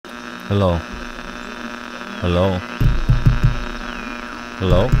Hello. Hello.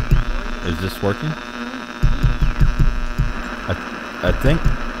 Hello? Is this working? I think.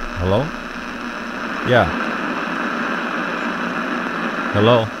 Hello? Yeah.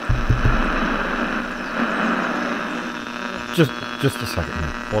 Hello? Just a second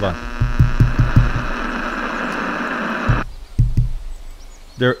here. Hold on.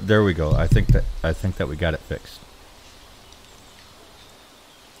 There we go. I think that we got it fixed.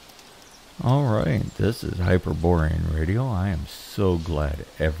 All right, this is Hyperborean Radio. I am so glad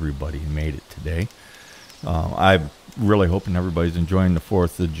everybody made it today. I'm really hoping everybody's enjoying the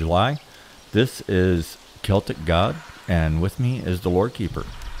 4th of July. This is Celtic God, and with me is the Lore Keeper.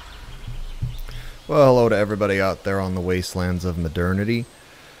 Well, hello to everybody out there on the Wastelands of modernity.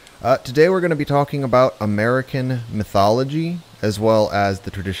 Today we're going to be talking about American mythology, as well as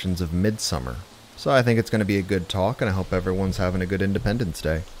the traditions of Midsummer. So I think it's going to be a good talk, and I hope everyone's having a good Independence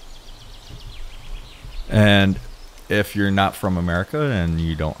Day. And if you're not from America and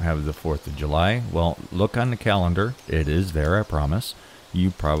you don't have the 4th of July, well, look on the calendar. It is there, I promise.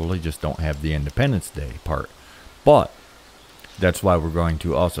 You probably just don't have the Independence Day part. But that's why we're going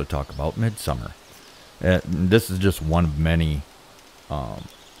to also talk about Midsummer. This is just one of many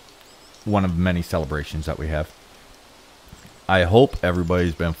celebrations that we have. I hope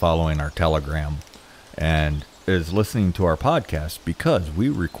everybody's been following our Telegram and is listening to our podcast, because we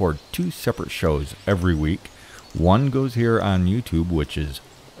record 2 separate shows every week. One goes here on YouTube, which is,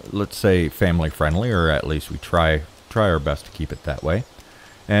 let's say, family friendly, or at least we try our best to keep it that way.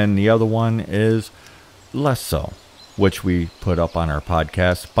 And the other one is less so, which we put up on our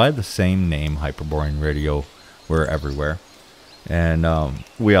podcast by the same name, Hyperborean Radio. We're everywhere. And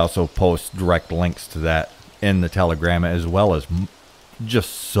we also post direct links to that in the Telegram, as well as just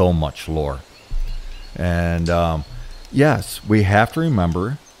so much lore. And yes, we have to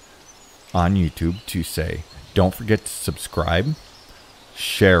remember on YouTube to say, don't forget to subscribe,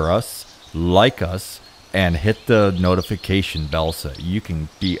 share us, like us, and hit the notification bell so you can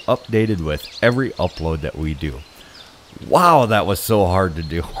be updated with every upload that we do. Wow, that was so hard to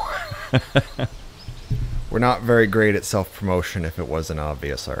do. We're not very great at self-promotion, if it wasn't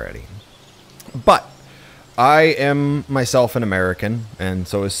obvious already. But I am myself an American, and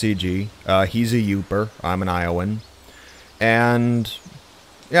so is CG. He's a Yooper. I'm an Iowan. And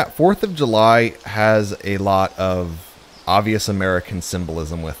yeah, 4th of July has a lot of obvious American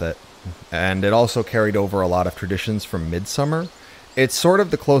symbolism with it. And it also carried over a lot of traditions from Midsummer. It's sort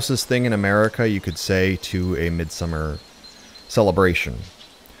of the closest thing in America, you could say, to a Midsummer celebration.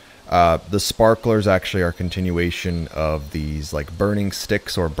 The sparklers actually are a continuation of these like burning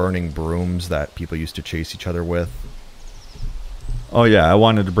sticks or burning brooms that people used to chase each other with. Oh yeah, I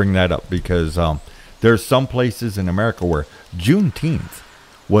wanted to bring that up because there's some places in America where Juneteenth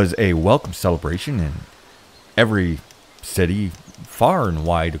was a welcome celebration in every city far and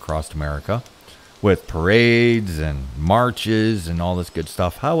wide across America, with parades and marches and all this good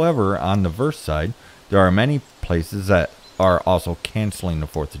stuff. However, on the verse side, there are many places that are also canceling the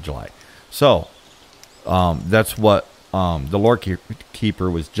 4th of July. So that's what the Lore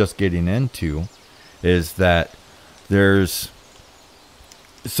Keeper was just getting into, is that there's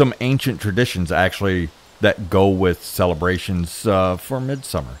some ancient traditions actually that go with celebrations for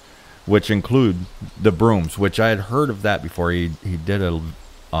Midsummer, which include the brooms, which I had heard of that before. He did a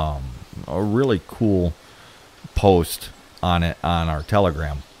really cool post on it on our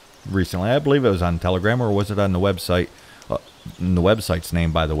Telegram recently. I believe it was on Telegram, or was it on the website? The website's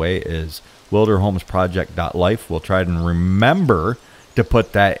name, by the way, is wilderhomesproject.life. We'll try to remember to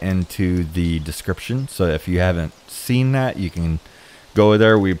put that into the description. So if you haven't seen that, you can go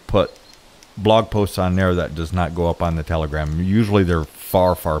there. We put blog posts on there that does not go up on the Telegram. Usually they're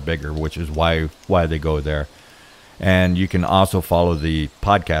far, far bigger, which is why they go there. And you can also follow the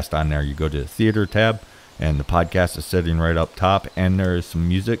podcast on there. You go to the theater tab, and the podcast is sitting right up top. And there is some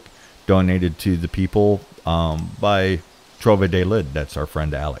music donated to the people by Trove de Lid. That's our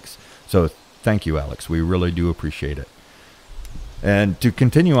friend Alex. So thank you, Alex. We really do appreciate it. And to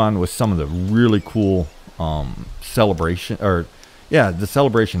continue on with some of the really cool celebration, or yeah, the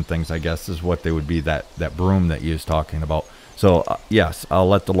celebration things, I guess, is what they would be, that broom that you was talking about. So yes, I'll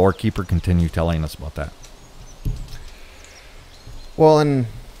let the Lore Keeper continue telling us about that. Well, and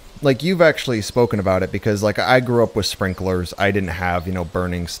like you've actually spoken about it, because like I grew up with sprinklers. I didn't have,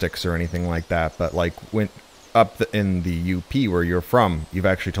 burning sticks or anything like that. But like when in the UP where you're from, you've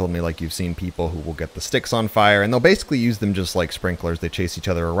actually told me like you've seen people who will get the sticks on fire, and they'll basically use them just like sprinklers. They chase each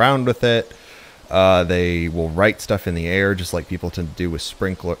other around with it. They will write stuff in the air, just like people tend to do with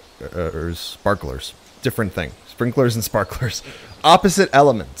sparklers. Different thing. Sprinklers and sparklers. opposite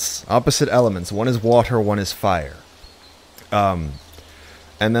elements. Opposite elements. One is water, one is fire. And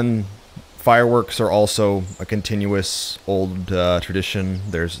then fireworks are also a continuous old tradition.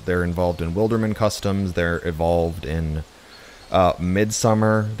 They're involved in Wilderman customs. They're involved in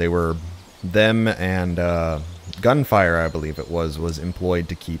Midsummer. Them and gunfire, I believe it was employed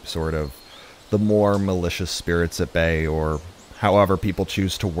to keep sort of the more malicious spirits at bay, or however people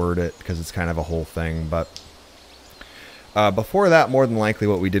choose to word it, because it's kind of a whole thing. But before that, more than likely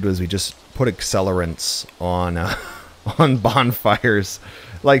what we did was we just put accelerants on on bonfires,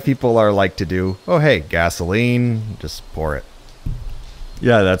 like people like to do. Oh, hey, gasoline, just pour it.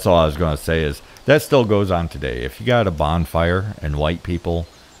 Yeah, that's all I was going to say is that still goes on today. If you got a bonfire and white people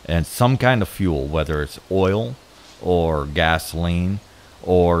and some kind of fuel, whether it's oil or gasoline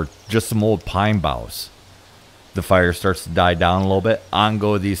or just some old pine boughs, the fire starts to die down a little bit. On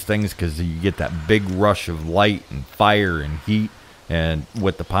go these things, because you get that big rush of light and fire and heat. And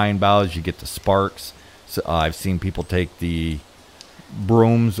with the pine boughs, you get the sparks. So I've seen people take the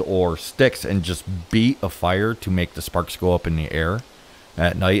brooms or sticks and just beat a fire to make the sparks go up in the air.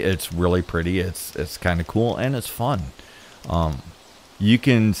 At night, it's really pretty. It's kind of cool, and it's fun. You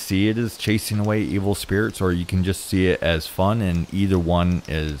can see it as chasing away evil spirits, or you can just see it as fun, and either one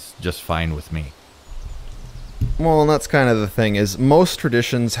is just fine with me. Well, and that's kind of the thing, is most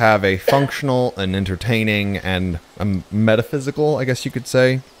traditions have a functional, an entertaining, and a metaphysical, I guess you could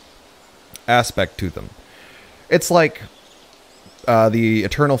say, aspect to them. It's like the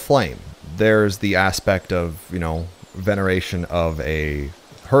eternal flame. There's the aspect of, veneration of a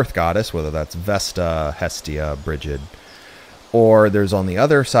hearth goddess, whether that's Vesta, Hestia, Brigid. Or there's on the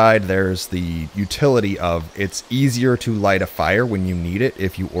other side, there's the utility of it's easier to light a fire when you need it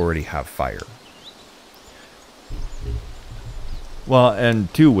if you already have fire. Well,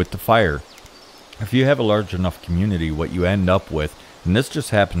 and two, with the fire, if you have a large enough community, what you end up with, and this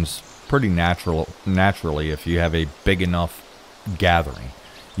just happens pretty naturally if you have a big enough gathering,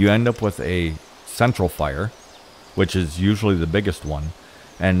 you end up with a central fire, which is usually the biggest one,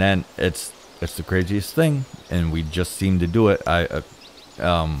 and then it's the craziest thing, and we just seem to do it.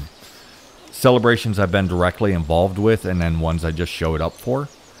 Celebrations I've been directly involved with, and then ones I just showed up for,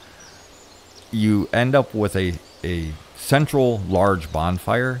 you end up with a central large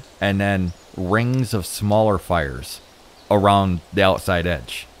bonfire, and then rings of smaller fires around the outside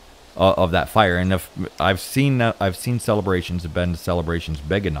edge of that fire. And if I've seen celebrations, have been celebrations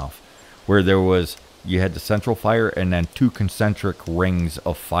big enough where you had the central fire and then two concentric rings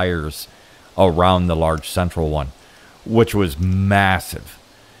of fires around the large central one, which was massive.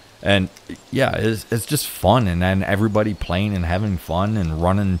 And yeah, it's just fun, and then everybody playing and having fun and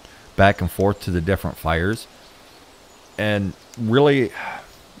running back and forth to the different fires. And really,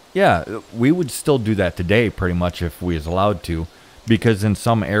 yeah, we would still do that today pretty much if we was allowed to, because in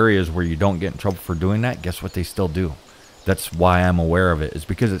some areas where you don't get in trouble for doing that, guess what they still do? That's why I'm aware of it, is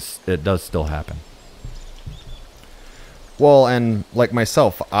because it does still happen. Well, and like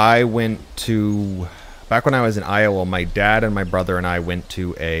myself, I went to, back when I was in Iowa, my dad and my brother and I went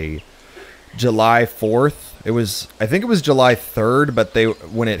to a July 4th. I think it was July 3rd, but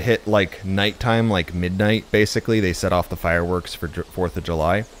when it hit like nighttime, like midnight, basically, they set off the fireworks for 4th of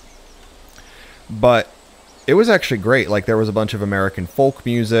July. But it was actually great. Like, there was a bunch of American folk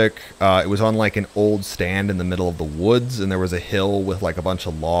music. It was on like an old stand in the middle of the woods, and there was a hill with like a bunch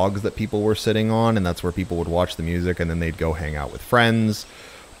of logs that people were sitting on, and that's where people would watch the music, and then they'd go hang out with friends,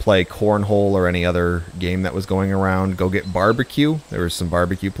 play cornhole or any other game that was going around, go get barbecue. There was some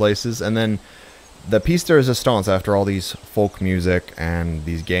barbecue places, and then the piece de resistance, after all these folk music and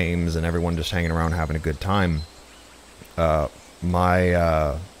these games and everyone just hanging around having a good time,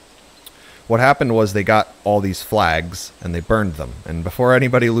 what happened was they got all these flags and they burned them. And before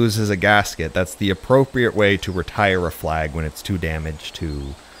anybody loses a gasket, that's the appropriate way to retire a flag when it's too damaged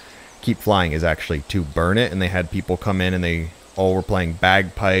to keep flying, is actually to burn it. And they had people come in and they all were playing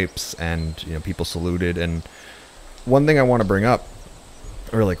bagpipes, and people saluted. And one thing I want to bring up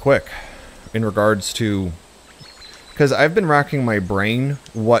really quick in regards to, because I've been racking my brain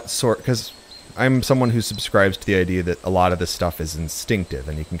because I'm someone who subscribes to the idea that a lot of this stuff is instinctive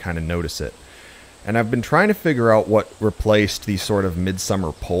and you can kind of notice it. And I've been trying to figure out what replaced the sort of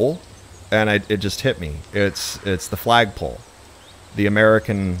Midsummer pole, and it just hit me. It's the flag pole. The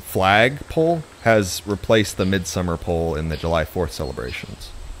American flag pole has replaced the Midsummer pole in the July 4th celebrations.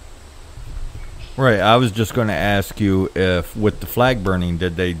 Right, I was just going to ask you if with the flag burning,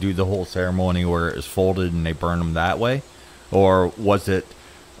 did they do the whole ceremony where it was folded and they burned them that way? Or was it,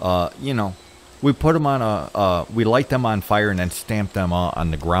 we put them on we light them on fire and then stamp them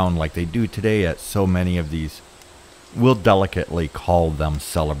on the ground like they do today at so many of these we'll delicately call them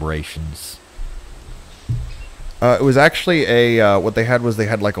celebrations. It was actually a what they had was they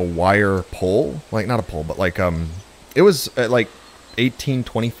had like a wire pole, like not a pole, but like it was like 18,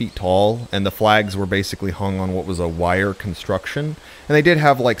 20 feet tall, and the flags were basically hung on what was a wire construction, and they did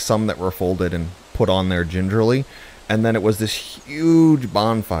have like some that were folded and put on there gingerly, and then it was this huge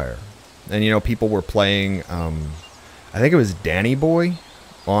bonfire, and people were playing, I think it was Danny Boy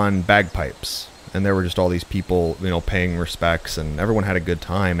on bagpipes, and there were just all these people, paying respects, and everyone had a good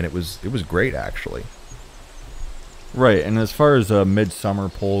time, and it was great actually. Right, and as far as a Midsummer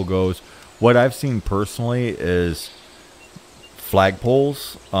pole goes, what I've seen personally is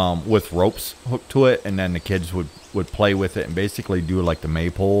flagpoles with ropes hooked to it, and then the kids would play with it and basically do like the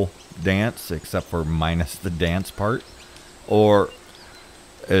maypole dance, except for minus the dance part. Or,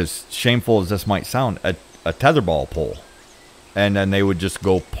 as shameful as this might sound, a tetherball pole. And then they would just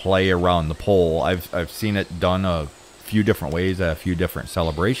go play around the pole. I've seen it done a few different ways at a few different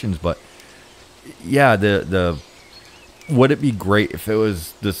celebrations, but yeah, the would it be great if it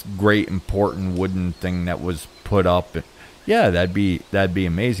was this great important wooden thing that was put up? Yeah, that'd be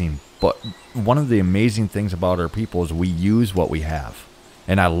amazing. But one of the amazing things about our people is we use what we have,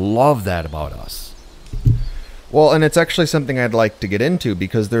 and I love that about us. Well, and it's actually something I'd like to get into,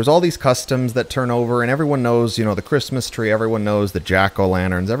 because there's all these customs that turn over, and everyone knows, the Christmas tree, everyone knows the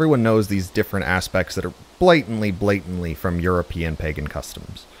jack-o'-lanterns, everyone knows these different aspects that are blatantly from European pagan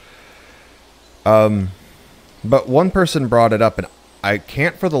customs. But one person brought it up, and I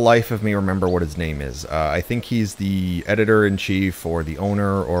can't for the life of me remember what his name is. I think he's the editor-in-chief or the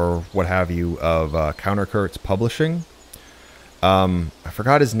owner or what have you of Countercurrents Publishing. I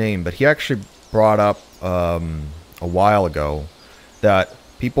forgot his name, but he actually brought up a while ago that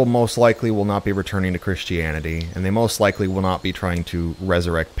people most likely will not be returning to Christianity, and they most likely will not be trying to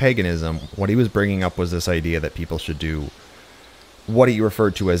resurrect paganism. What he was bringing up was this idea that people should do what he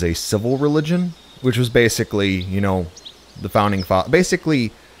referred to as a civil religion, which was basically, the founding father,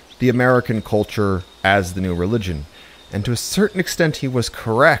 basically the American culture as the new religion. And to a certain extent, he was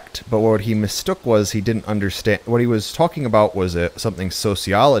correct, but what he mistook was he didn't understand. What he was talking about was something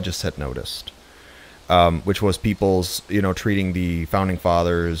sociologists had noticed, which was people's, treating the founding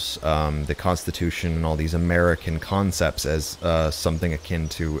fathers, the Constitution, and all these American concepts as something akin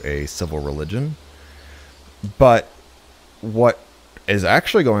to a civil religion. But what is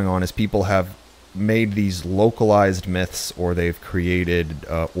actually going on is people have made these localized myths, or they've created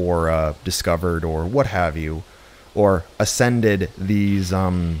or discovered or what have you, or ascended these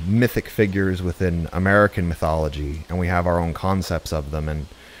mythic figures within American mythology, and we have our own concepts of them, and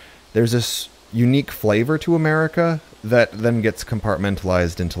there's this unique flavor to America that then gets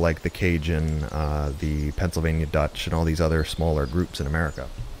compartmentalized into like the Cajun, the Pennsylvania Dutch, and all these other smaller groups in America.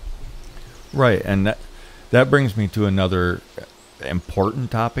 Right, and that brings me to another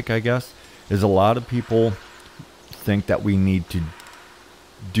important topic, I guess, is a lot of people think that we need to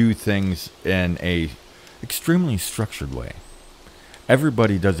do things in a extremely structured way.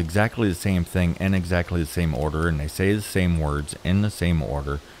 Everybody does exactly the same thing in exactly the same order, and they say the same words in the same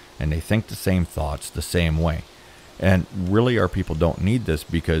order, and they think the same thoughts the same way. And really, our people don't need this,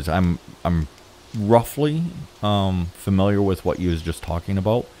 because I'm roughly familiar with what you was just talking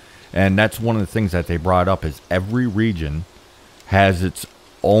about, and that's one of the things that they brought up is every region has its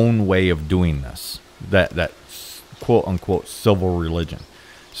own way of doing this, that quote unquote civil religion.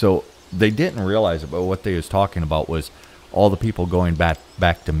 So they didn't realize it, but what they was talking about was all the people going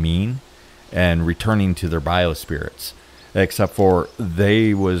back to mean and returning to their biospirits, except for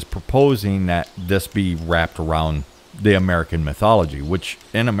they was proposing that this be wrapped around the American mythology, which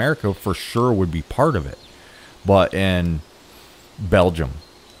in America for sure would be part of it, but in Belgium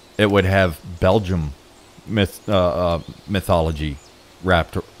it would have Belgium mythology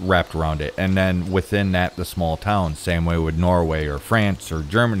wrapped around it, and then within that the small towns, same way with Norway or France or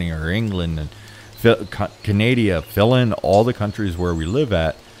Germany or England and Canada, fill in all the countries where we live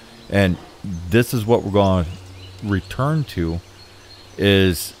at. And this is what we're going to return to,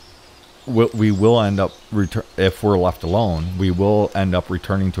 is we will end up if we're left alone, we will end up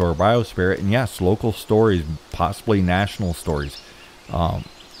returning to our biospirit, and yes, local stories, possibly national stories,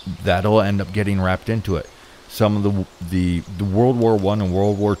 that'll end up getting wrapped into it. Some of the World War I and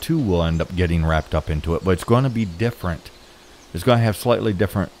World War II will end up getting wrapped up into it, but it's going to be different. It's going to have slightly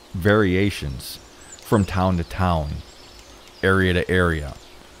different variations from town to town, area to area,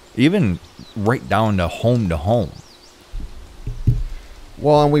 even right down to home.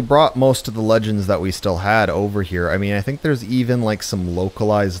 Well, and we brought most of the legends that we still had over here. I mean, I think there's even like some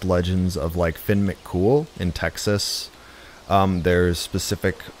localized legends of like Finn McCool in Texas. There's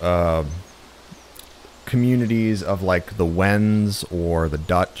specific communities of like the Wends or the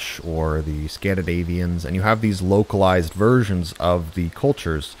Dutch or the Scandinavians, and you have these localized versions of the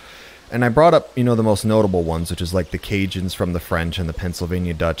cultures. And I brought up, the most notable ones, which is like the Cajuns from the French and the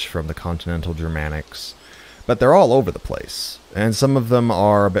Pennsylvania Dutch from the continental Germanics. But they're all over the place. And some of them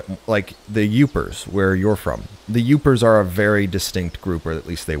are a bit like the Yoopers, where you're from. The Yoopers are a very distinct group, or at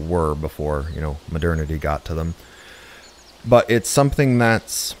least they were before, modernity got to them. But it's something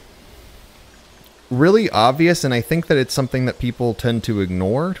that's really obvious, and I think that it's something that people tend to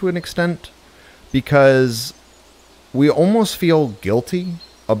ignore to an extent, because we almost feel guilty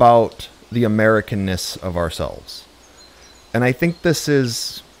about the Americanness of ourselves. And I think this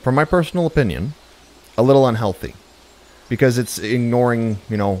is, from my personal opinion, a little unhealthy, because it's ignoring,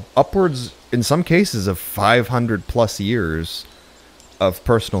 upwards, in some cases, of 500 plus years of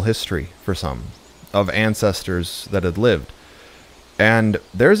personal history for some, of ancestors that had lived. And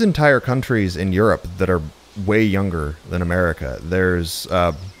there's entire countries in Europe that are way younger than America. There's,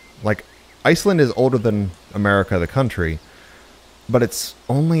 like, Iceland is older than America, the country, but it's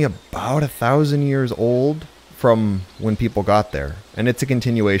only about 1,000 years old from when people got there. And it's a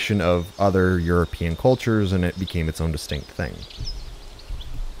continuation of other European cultures, and it became its own distinct thing.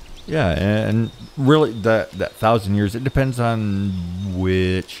 Yeah, and really, that 1,000 years, it depends on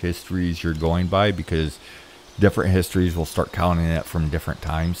which histories you're going by, because different histories will start counting it from different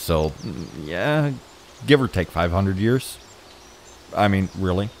times. So, yeah, give or take 500 years. I mean,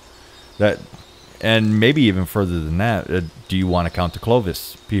 really. And maybe even further than that. Do you want to count the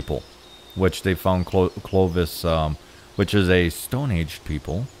Clovis people, which they found Clovis, which is a Stone Age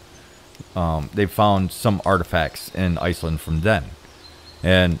people. They found some artifacts in Iceland from then.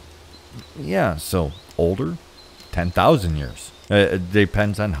 And, yeah, so older, 10,000 years. It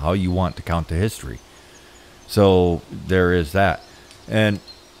depends on how you want to count the history. So there is that. And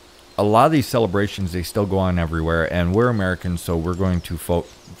a lot of these celebrations, they still go on everywhere. And we're Americans, so we're going to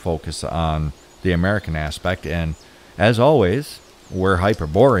focus on the American aspect. And as always, we're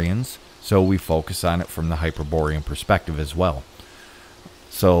Hyperboreans, so we focus on it from the Hyperborean perspective as well.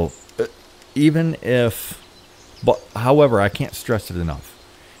 So even if, but however, I can't stress it enough.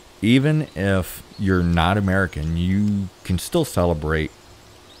 Even if you're not American, you can still celebrate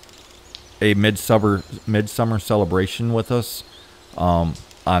a midsummer celebration with us on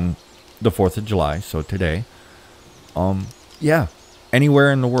the 4th of July, so today. Yeah,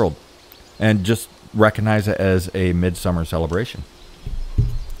 anywhere in the world. And just recognize it as a midsummer celebration.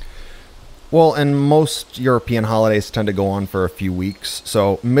 Well, and most European holidays tend to go on for a few weeks.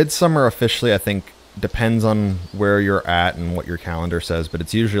 So midsummer officially, I think, depends on where you're at and what your calendar says, but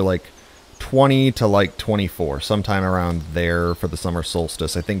it's usually like 20 to like 24, sometime around there for the summer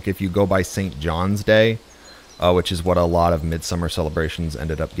solstice. I think if you go by St. John's Day, which is what a lot of midsummer celebrations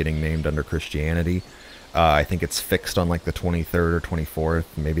ended up getting named under Christianity, I think it's fixed on like the 23rd or 24th,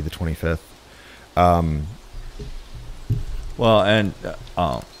 maybe the 25th. Well, and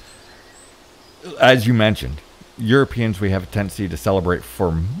as you mentioned, Europeans, we have a tendency to celebrate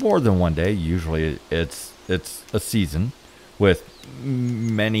for more than one day. Usually it's a season with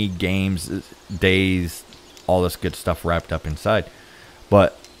many games, days, all this good stuff wrapped up inside.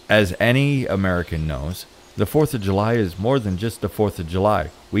 But as any American knows, the 4th of July is more than just the 4th of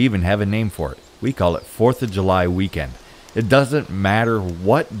July. We even have a name for it. We call it 4th of July weekend. It doesn't matter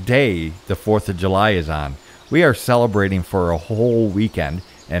what day the 4th of July is on. We are celebrating for a whole weekend.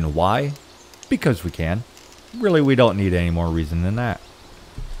 And why? Because we can. Really, we don't need any more reason than that.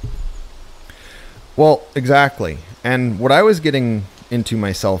 Well, exactly. And what I was getting into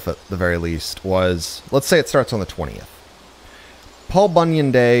myself at the very least was, let's say it starts on the 20th. Paul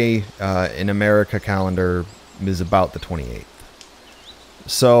Bunyan Day in America calendar is about the 28th.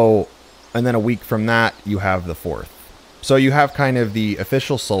 So, and then a week from that, you have the 4th. So you have kind of the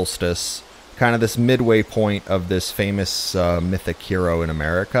official solstice, kind of this midway point of this famous mythic hero in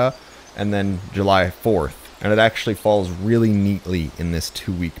America, and then July 4th. And it actually falls really neatly in this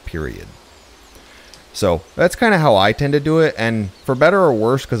 2-week period. So that's kind of how I tend to do it. And for better or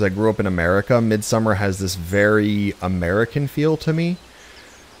worse, because I grew up in America, midsummer has this very American feel to me.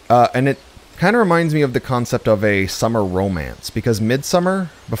 And it kind of reminds me of the concept of a summer romance, because midsummer,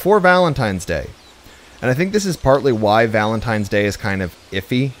 before Valentine's Day, and I think this is partly why Valentine's Day is kind of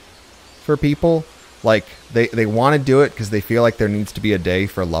iffy for people. Like, they want to do it because they feel like there needs to be a day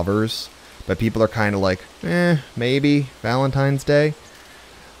for lovers, but people are kind of like, maybe Valentine's Day.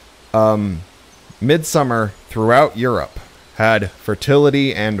 Midsummer throughout Europe had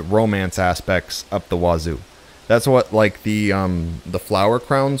fertility and romance aspects up the wazoo. That's what like the flower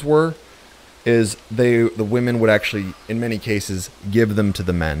crowns were. Is the women would actually, in many cases, give them to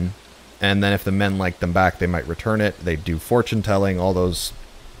the men, And then if the men like them back, they might return it. They do fortune telling, all those,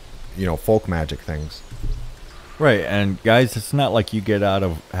 folk magic things. Right, and guys, it's not like you get out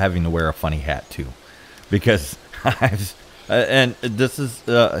of having to wear a funny hat too, because and this is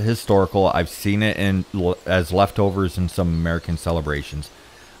historical. I've seen it as leftovers in some American celebrations.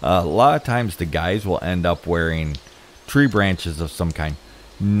 A lot of times, the guys will end up wearing tree branches of some kind,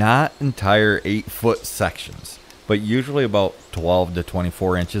 not entire 8-foot sections, but usually about 12 to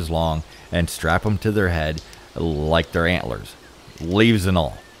 24 inches long, and strap them to their head like their antlers, leaves and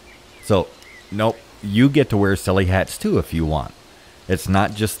all. So, nope. You get to wear silly hats too if you want. It's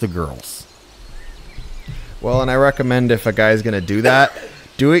not just the girls. Well, and I recommend if a guy's going to do that,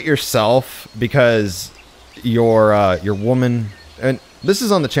 do it yourself, because your woman, and this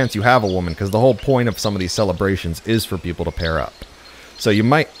is on the chance you have a woman, because the whole point of some of these celebrations is for people to pair up. So you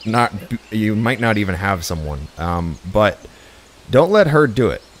might not even have someone, but don't let her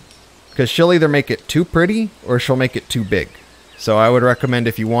do it, because she'll either make it too pretty or she'll make it too big. So I would recommend,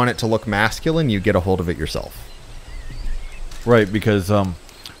 if you want it to look masculine, you get a hold of it yourself. Right, because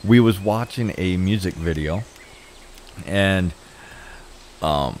we was watching a music video, and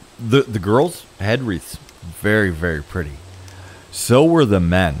the girls' head wreaths, very, very pretty. So were the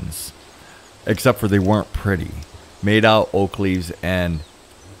men's, except for they weren't pretty. Made out oak leaves, and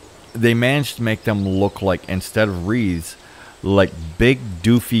they managed to make them look like, instead of wreaths, like big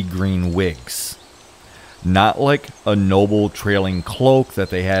doofy green wigs. Not like a noble trailing cloak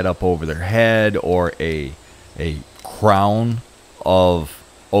that they had up over their head, or a crown of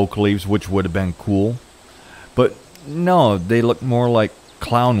oak leaves, which would have been cool. But no, they look more like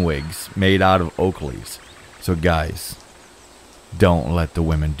clown wigs made out of oak leaves. So guys, don't let the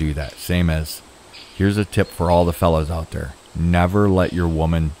women do that. Same as, here's a tip for all the fellas out there. Never let your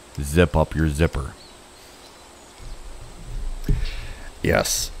woman zip up your zipper.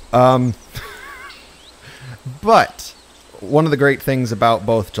 Yes. But one of the great things about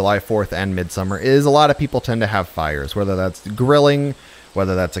both July 4th and Midsummer is a lot of people tend to have fires, whether that's grilling,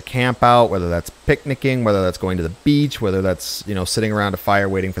 whether that's a camp out, whether that's picnicking, whether that's going to the beach, whether that's, sitting around a fire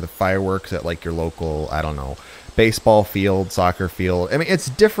waiting for the fireworks at like your local, I don't know, baseball field, soccer field. I mean, it's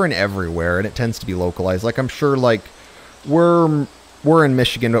different everywhere, and it tends to be localized. Like, I'm sure, like, we're in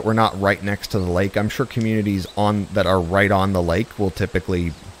Michigan, but we're not right next to the lake. I'm sure communities that are right on the lake will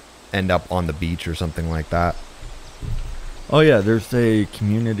typically end up on the beach or something like that. Oh yeah, there's a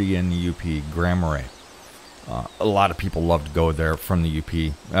community in the UP, Grand Marais. A lot of people love to go there from the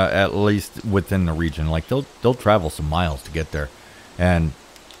UP, at least within the region. Like, they'll travel some miles to get there, and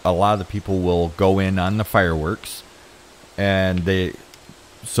a lot of the people will go in on the fireworks, and they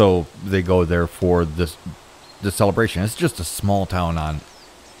go there for the celebration. It's just a small town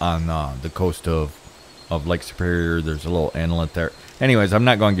on the coast of Lake Superior. There's a little inlet there. Anyways, I'm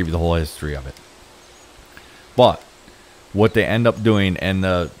not going to give you the whole history of it. But what they end up doing, and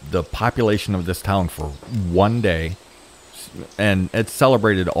the population of this town for one day, and it's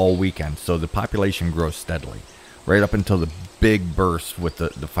celebrated all weekend, so the population grows steadily, right up until the big burst with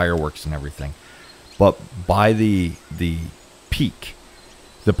the fireworks and everything. But by the peak,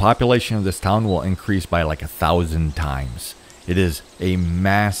 the population of this town will increase by like 1,000 times. It is a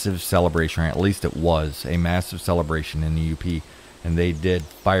massive celebration, or at least it was a massive celebration in the UP, and they did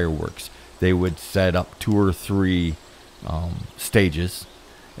fireworks. They would set up 2 or 3 stages,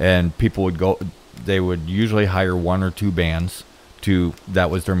 and people would go. They would usually hire 1 or 2 bands that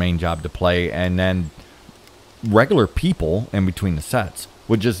was their main job to play, and then regular people in between the sets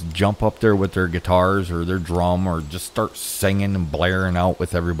would just jump up there with their guitars or their drum, or just start singing and blaring out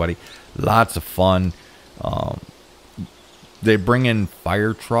with everybody. Lots of fun. They bring in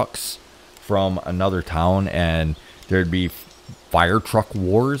fire trucks from another town, and there'd be fire truck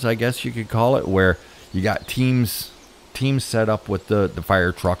wars, I guess you could call it, where you got teams set up with the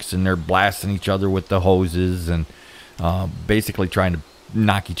fire trucks, and they're blasting each other with the hoses, and basically trying to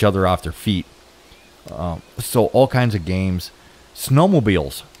knock each other off their feet. So all kinds of games.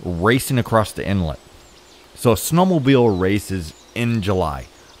 Snowmobiles racing across the inlet. So a snowmobile race is in July.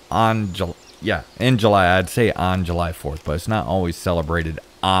 In July, I'd say on July 4th, but it's not always celebrated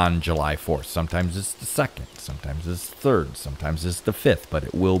on July 4th. Sometimes it's the 2nd, sometimes it's the 3rd, sometimes it's the 5th, but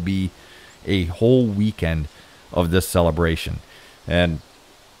it will be a whole weekend of this celebration. And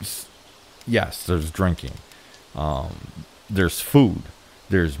yes, there's drinking, there's food,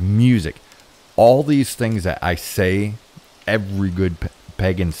 there's music, all these things that I say every good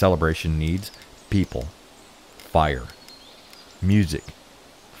pagan celebration needs: people, fire, music,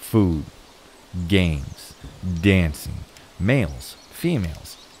 food, games, dancing, males,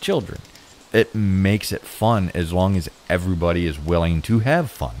 females, children. It makes it fun as long as everybody is willing to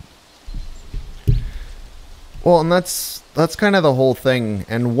have fun. Well, and that's kind of the whole thing.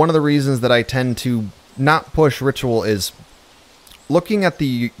 And one of the reasons that I tend to not push ritual is looking at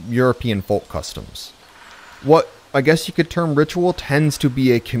the European folk customs. What I guess you could term ritual tends to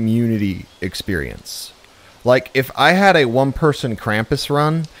be a community experience. Like, if I had a one-person Krampus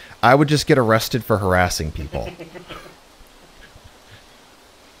run, I would just get arrested for harassing people.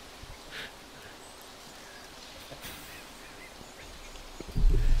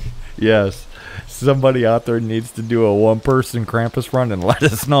 Yes. Somebody out there needs to do a one-person Krampus run and let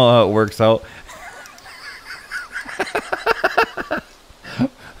us know how it works out.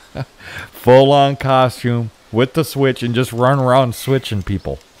 Full-on costume with the switch and just run around switching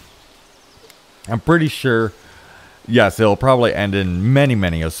people. I'm pretty sure, yes, it'll probably end in many,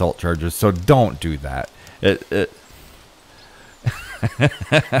 many assault charges, so don't do that.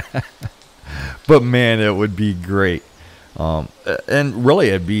 But man, it would be great. And really,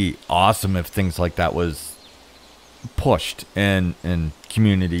 it'd be awesome if things like that was pushed in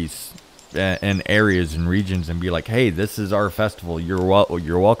communities and areas and regions, and be like, hey, this is our festival. You're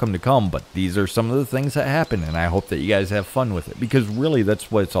welcome to come, but these are some of the things that happen, and I hope that you guys have fun with it, because really that's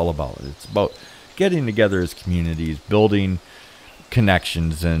what it's all about. It's about getting together as communities, building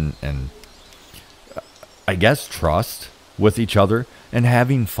connections, and I guess trust with each other, and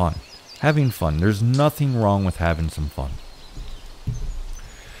having fun. There's nothing wrong with having some fun.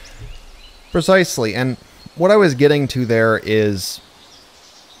 Precisely. And what I was getting to there is,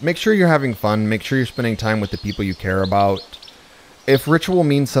 make sure you're having fun. Make sure you're spending time with the people you care about. If ritual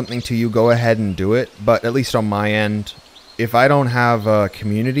means something to you, go ahead and do it. But at least on my end, if I don't have a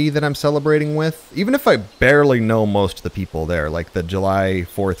community that I'm celebrating with, even if I barely know most of the people there, like the July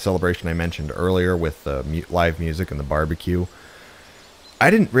 4th celebration I mentioned earlier with the live music and the barbecue, I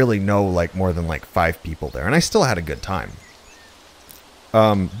didn't really know like more than like 5 people there, and I still had a good time.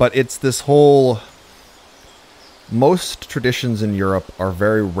 But it's this whole... Most traditions in Europe are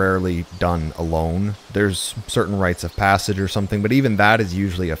very rarely done alone. There's certain rites of passage or something, but even that is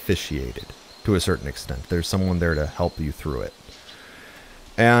usually officiated to a certain extent. There's someone there to help you through it.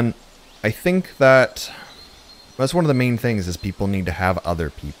 And I think that's one of the main things, is people need to have other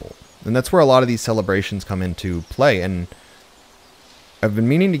people. And that's where a lot of these celebrations come into play. And I've been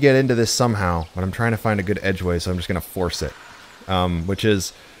meaning to get into this somehow, but I'm trying to find a good edgeway, so I'm just going to force it. Which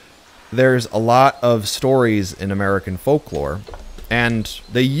is, there's a lot of stories in American folklore, and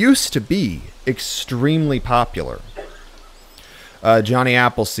they used to be extremely popular. Johnny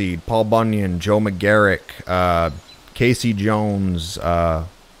Appleseed, Paul Bunyan, Joe McGarrick, Casey Jones,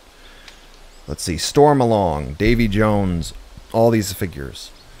 Storm Along, Davy Jones, all these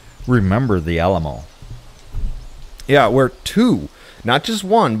figures. Remember the Alamo. Yeah, where 2, not just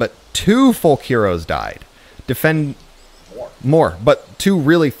 1, but 2 folk heroes died. More, but 2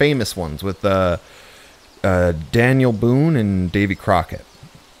 really famous ones with Daniel Boone and Davy Crockett.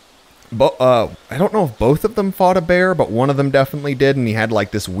 I don't know if both of them fought a bear, but one of them definitely did, and he had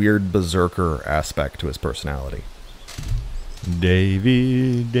like this weird berserker aspect to his personality.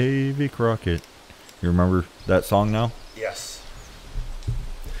 Davy Crockett. You remember that song now? Yes.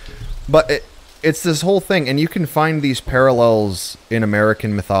 But it's this whole thing, and you can find these parallels in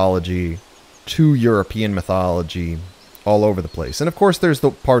American mythology to European mythology all over the place. And of course, there's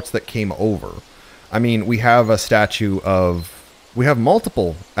the parts that came over. I mean, we have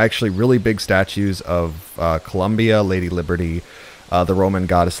multiple, actually, really big statues of Columbia, Lady Liberty, the Roman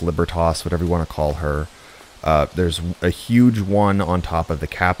goddess Libertas, whatever you want to call her. There's a huge one on top of the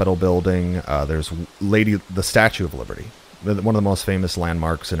Capitol building. There's the Statue of Liberty, one of the most famous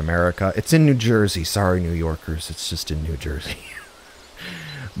landmarks in America. It's in New Jersey. Sorry, New Yorkers. It's just in New Jersey.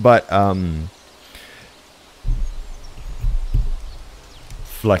 But,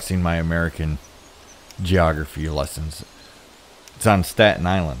 flexing my American geography lessons. It's on Staten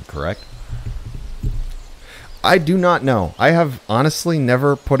Island, correct? I do not know. I have honestly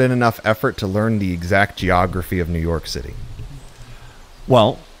never put in enough effort to learn the exact geography of New York City.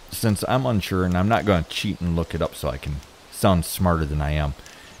 Well, since I'm unsure, and I'm not going to cheat and look it up so I can sound smarter than I am,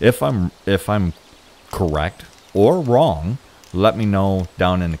 if I'm correct or wrong, let me know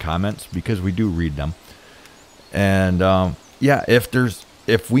down in the comments, because we do read them. And yeah,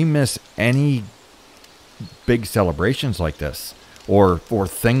 if we miss any big celebrations like this, or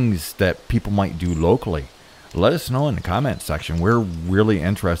things that people might do locally, let us know in the comments section. We're really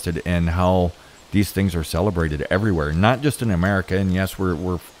interested in how these things are celebrated everywhere, not just in America. And yes,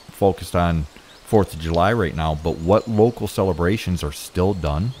 we're focused on 4th of July right now, but what local celebrations are still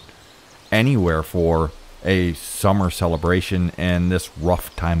done anywhere for a summer celebration in this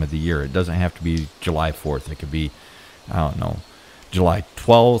rough time of the year. It doesn't have to be July 4th. It could be, I don't know, July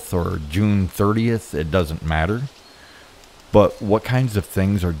 12th or June 30th, it doesn't matter. But what kinds of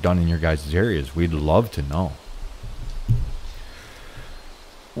things are done in your guys' areas? We'd love to know.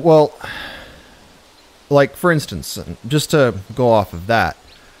 Well, like, for instance, just to go off of that,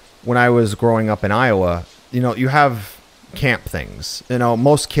 when I was growing up in Iowa, you have camp things.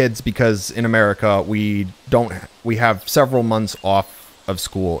 Most kids, because in America, we have several months off of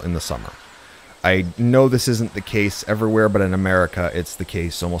school in the summer. I know this isn't the case everywhere, but in America, it's the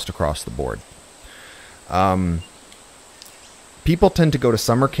case almost across the board. People tend to go to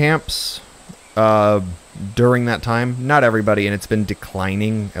summer camps during that time. Not everybody, and it's been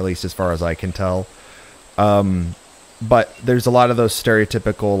declining, at least as far as I can tell. But there's a lot of those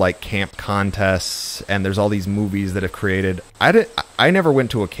stereotypical like camp contests, and there's all these movies that have created. I never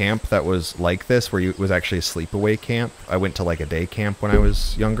went to a camp that was like this, where it was actually a sleepaway camp. I went to like a day camp when I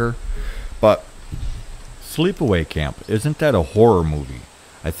was younger, but Sleepaway Camp, isn't that a horror movie?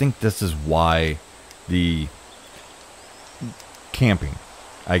 I think this is why the camping,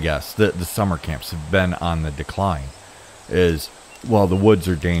 I guess, the summer camps have been on the decline. Is, well, the woods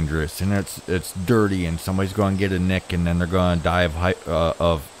are dangerous and it's dirty, and somebody's going to get a nick, and then they're going to die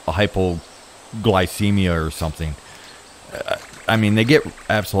of hypoglycemia or something. I mean, they get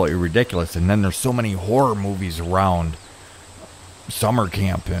absolutely ridiculous, and then there's so many horror movies around summer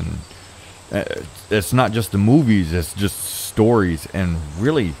camp, and it's not just the movies, it's just stories. And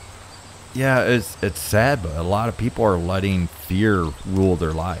really, yeah, it's sad, but a lot of people are letting fear rule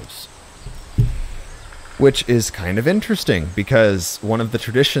their lives. Which is kind of interesting, because one of the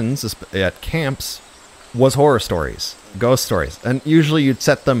traditions at camps was horror stories, ghost stories. And usually you'd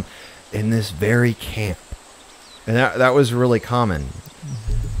set them in this very camp. And that was really common.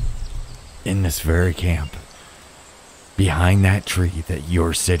 In this very camp, behind that tree that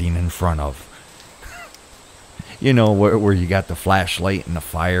you're sitting in front of. Where you got the flashlight and the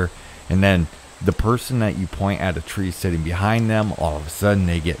fire, and then the person that you point at a tree sitting behind them, all of a sudden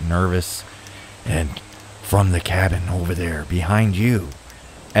they get nervous, and from the cabin over there behind you,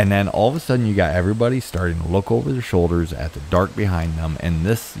 and then all of a sudden you got everybody starting to look over their shoulders at the dark behind them. And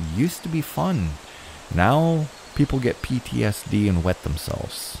this used to be fun. Now people get PTSD and wet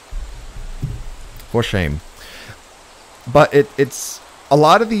themselves. For shame. But it's a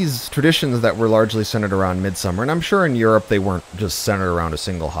lot of these traditions that were largely centered around Midsummer, and I'm sure in Europe they weren't just centered around a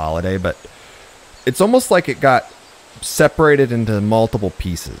single holiday, but it's almost like it got separated into multiple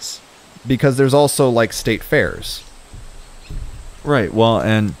pieces, because there's also like state fairs. Right. Well,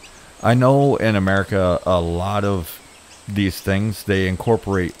 and I know in America a lot of these things, they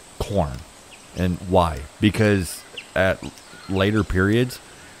incorporate corn. And why? Because at later periods,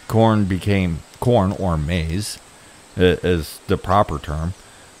 corn became corn, or maize is the proper term,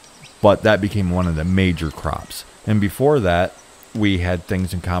 but that became one of the major crops. And before that, we had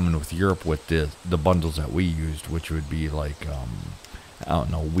things in common with Europe with the bundles that we used, which would be like,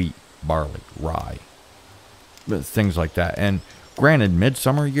 wheat, barley, rye, things like that. And granted,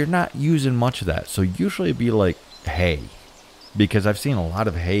 midsummer, you're not using much of that. So usually it'd be like hay, because I've seen a lot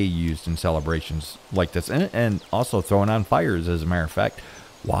of hay used in celebrations like this, and also throwing on fires, as a matter of fact.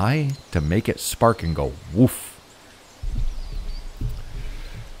 Why? To make it spark and go woof.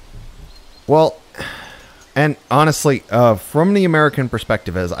 Well, and honestly, from the American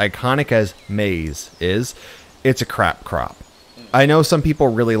perspective, as iconic as maize is, it's a crap crop. I know some people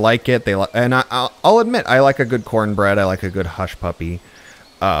really like it. And I'll admit, I like a good cornbread. I like a good hush puppy.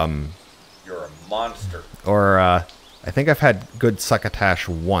 You're a monster. Or I think I've had good succotash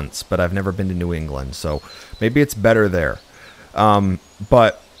once, but I've never been to New England, so maybe it's better there.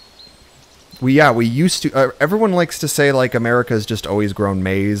 But we used to. Everyone likes to say like America's just always grown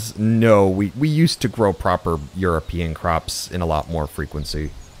maize. No, we used to grow proper European crops in a lot more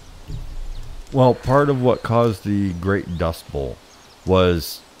frequency. Well, part of what caused the Great Dust Bowl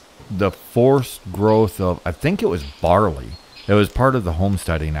was the forced growth of, I think it was barley. It was part of the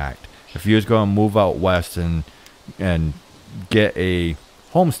Homesteading Act. If you was going to move out west and get a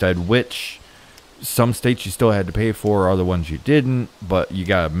homestead, which some states you still had to pay for, other ones you didn't, but you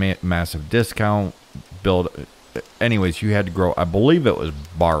got a massive discount. Anyways, you had to grow, I believe it was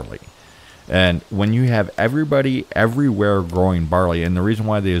barley. And when you have everybody everywhere growing barley, and the reason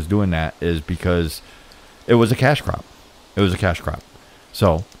why they was doing that is because it was a cash crop. It was a cash crop.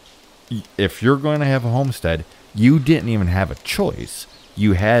 So if you're going to have a homestead, you didn't even have a choice.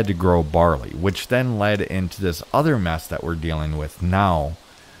 You had to grow barley, which then led into this other mess that we're dealing with now.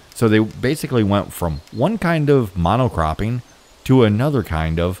 So they basically went from one kind of monocropping to another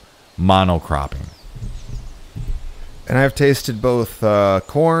kind of monocropping. And I've tasted both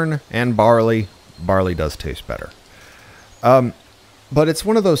corn and barley. Barley does taste better. But it's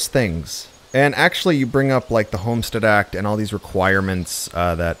one of those things. And actually, you bring up like the Homestead Act and all these requirements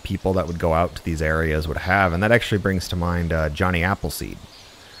that people that would go out to these areas would have. And that actually brings to mind Johnny Appleseed.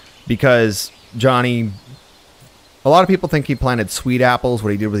 Because Johnny, a lot of people think he planted sweet apples.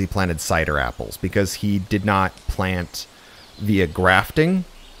 What he did was he planted cider apples because he did not plant via grafting.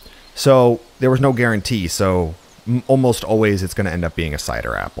 So there was no guarantee. So almost always it's going to end up being a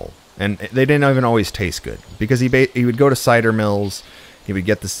cider apple. And they didn't even always taste good because he would go to cider mills. He would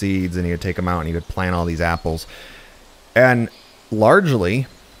get the seeds and he would take them out and he would plant all these apples. And largely,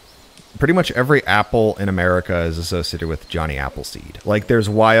 pretty much every apple in America is associated with Johnny Appleseed. Like there's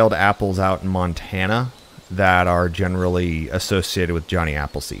wild apples out in Montana that are generally associated with Johnny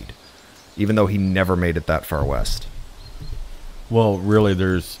Appleseed, even though he never made it that far west. Well, really,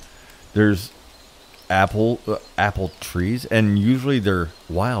 there's apple trees, and usually they're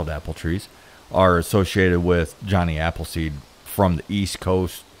wild apple trees, are associated with Johnny Appleseed from the East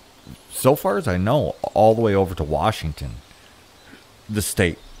Coast, so far as I know, all the way over to Washington, the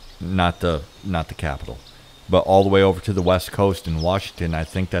state, not the capital, but all the way over to the West Coast in Washington. I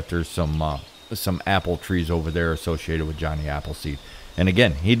think that there's some apple trees over there associated with Johnny Appleseed. And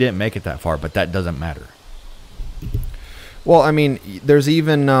again, he didn't make it that far, but that doesn't matter. Well, I mean, there's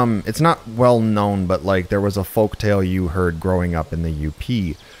even it's not well known, but like there was a folktale you heard growing up in the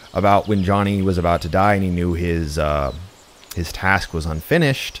UP about when Johnny was about to die and he knew his task was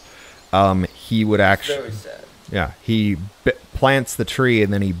unfinished. He would actually, Very sad. yeah, he plants the tree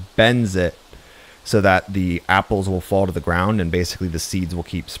and then he bends it so that the apples will fall to the ground and basically the seeds will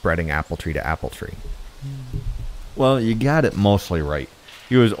keep spreading apple tree to apple tree. Well, you got it mostly right.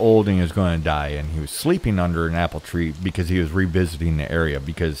 He was old and he was going to die, and he was sleeping under an apple tree because he was revisiting the area,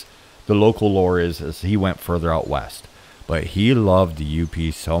 because the local lore is he went further out west. But he loved the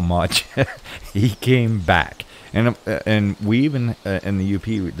UP so much, he came back. And we even, in the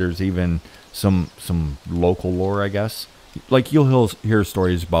UP, there's even some local lore, I guess. Like you'll hear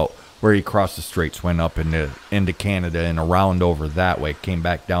stories about where he crossed the straits, went up into Canada and around over that way, came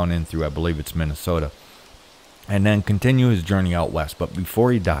back down in through, I believe it's Minnesota, and then continue his journey out west. But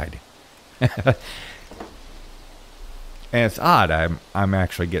before he died, and it's odd, I'm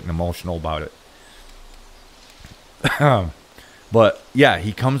actually getting emotional about it. But yeah,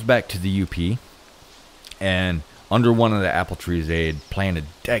 he comes back to the UP, and under one of the apple trees they had planted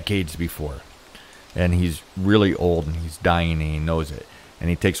decades before, and he's really old and he's dying and he knows it, and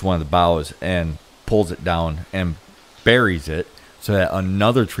he takes one of the boughs and pulls it down and buries it so that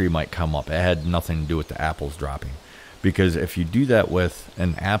another tree might come up. It had nothing to do with the apples dropping, because if you do that with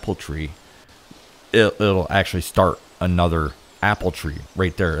an apple tree, it'll actually start another apple tree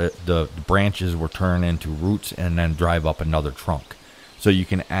right there. The branches will turn into roots and then drive up another trunk. So you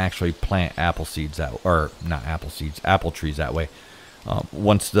can actually plant apple trees that way.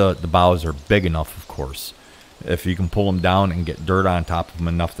 Once the boughs are big enough, of course. If you can pull them down and get dirt on top of them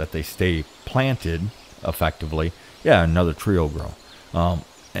enough that they stay planted effectively, yeah, another tree will grow.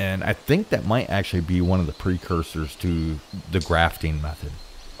 And I think that might actually be one of the precursors to the grafting method.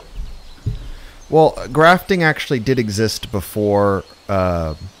 Well, grafting actually did exist before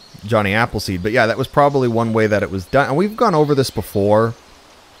Johnny Appleseed, but yeah, that was probably one way that it was done. And we've gone over this before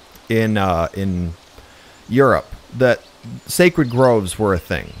in Europe, that sacred groves were a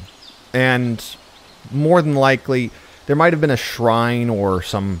thing. And more than likely, there might have been a shrine or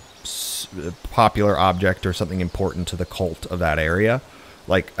some popular object or something important to the cult of that area.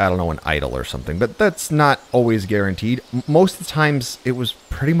 Like, I don't know, an idol or something. But that's not always guaranteed. Most of the times, it was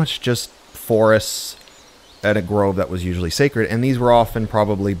pretty much just forests and a grove that was usually sacred. And these were often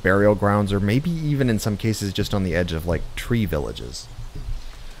probably burial grounds, or maybe even in some cases just on the edge of, like, tree villages.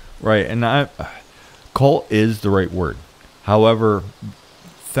 Right, and cult is the right word. However,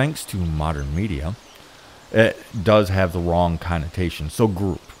 thanks to modern media, it does have the wrong connotation. So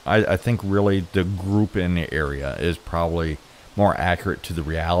group. I think really the group in the area is probably more accurate to the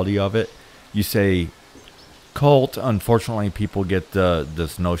reality of it. You say cult, unfortunately people get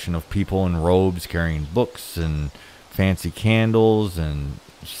this notion of people in robes carrying books and fancy candles and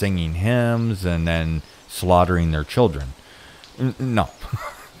singing hymns and then slaughtering their children. No,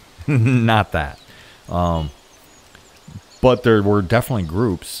 not that. But there were definitely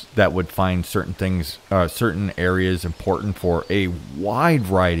groups that would find certain things, certain areas important for a wide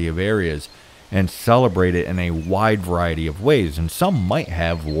variety of areas and celebrate it in a wide variety of ways. And some might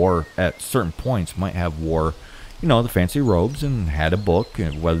have wore, at certain points, the fancy robes and had a book.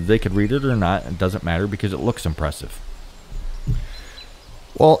 And whether they could read it or not, it doesn't matter because it looks impressive.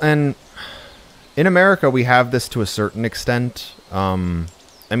 Well, and in America, we have this to a certain extent.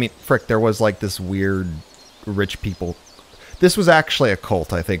 There was like this weird rich people. This was actually a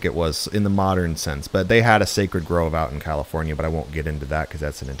cult, I think it was, in the modern sense. But they had a sacred grove out in California, but I won't get into that because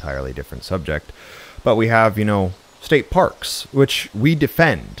that's an entirely different subject. But we have, state parks, which we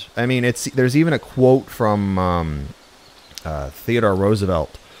defend. I mean, there's even a quote from Theodore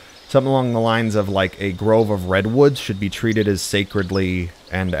Roosevelt, something along the lines of, like, a grove of redwoods should be treated as sacredly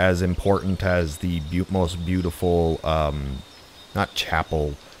and as important as the most beautiful, not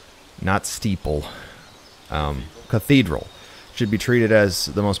chapel, not steeple, cathedral. Should be treated as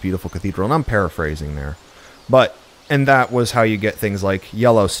the most beautiful cathedral. And I'm paraphrasing there. And that was how you get things like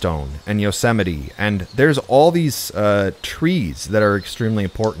Yellowstone and Yosemite. And there's all these trees that are extremely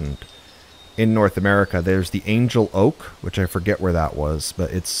important in North America. There's the angel oak, which I forget where that was,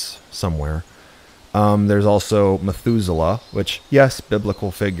 but it's somewhere. There's also Methuselah, which, yes,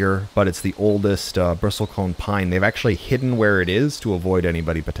 biblical figure, but it's the oldest bristlecone pine. They've actually hidden where it is to avoid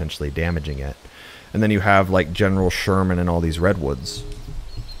anybody potentially damaging it. And then you have, like, General Sherman and all these redwoods.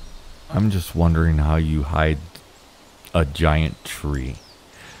 I'm just wondering how you hide a giant tree.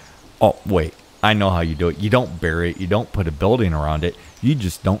 Oh, wait. I know how you do it. You don't bury it. You don't put a building around it. You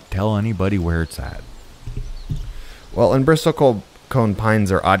just don't tell anybody where it's at. Well, and bristlecone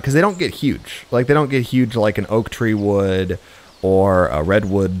pines are odd because they don't get huge. Like, they don't get huge like an oak tree would or a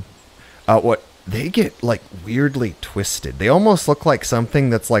redwood. They get, like, weirdly twisted. They almost look like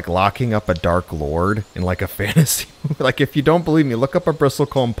something that's, like, locking up a Dark Lord in, like, a fantasy movie. Like, if you don't believe me, look up a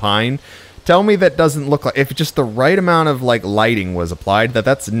bristlecone pine. Tell me that doesn't look like... If just the right amount of, like, lighting was applied,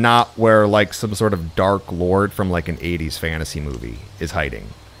 that's not where, like, some sort of Dark Lord from, like, an 80s fantasy movie is hiding.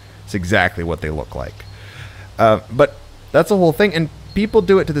 It's exactly what they look like. But that's the whole thing, and people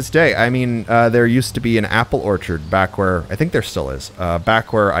do it to this day. I mean, there used to be an apple orchard back where... I think there still is.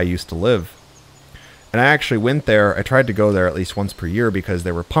 Back where I used to live. And I actually went there. I tried to go there at least once per year because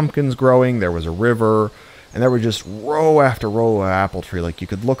there were pumpkins growing, there was a river, and there were just row after row of apple tree. Like, you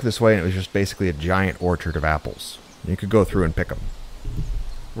could look this way, and it was just basically a giant orchard of apples. You could go through and pick them.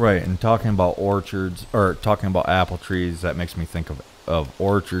 Right, and talking about orchards, or talking about apple trees, that makes me think of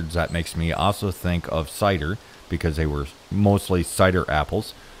orchards. That makes me also think of cider, because they were mostly cider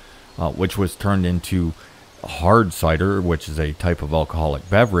apples, which was turned into hard cider, which is a type of alcoholic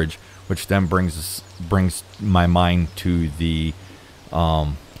beverage, which then brings my mind to the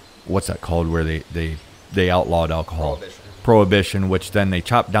what's that called, where they outlawed alcohol, prohibition, which then they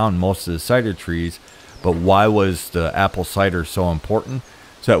chopped down most of the cider trees. But why was the apple cider so important?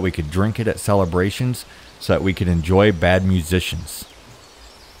 So that we could drink it at celebrations, so that we could enjoy bad musicians.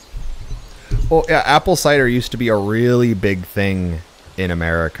 Well, yeah, apple cider used to be a really big thing in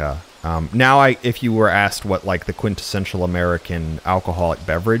America. Now, if you were asked what, like, the quintessential American alcoholic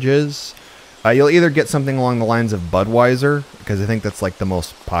beverage is, you'll either get something along the lines of Budweiser, because I think that's, like, the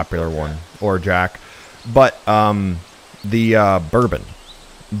most popular one, or Jack, but the bourbon.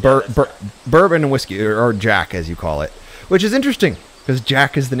 Bourbon and whiskey, or Jack, as you call it, which is interesting, because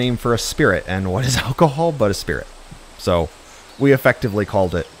Jack is the name for a spirit, and what is alcohol but a spirit? So, we effectively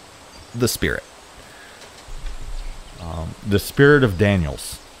called it the spirit. The spirit of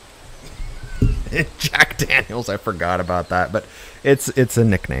Daniels. Jack Daniels, I forgot about that, but it's a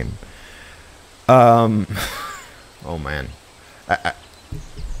nickname. Oh man.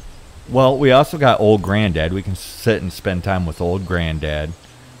 Well, we also got Old Granddad. We can sit and spend time with Old Granddad,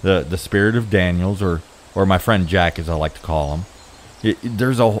 the spirit of Daniels, or my friend Jack, as I like to call him.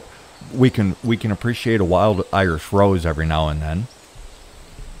 We can appreciate a wild Irish rose every now and then.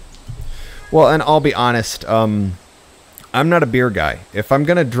 Well, and I'll be honest, I'm not a beer guy. If I'm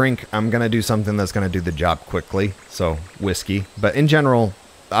going to drink, I'm going to do something that's going to do the job quickly. So, whiskey. But in general,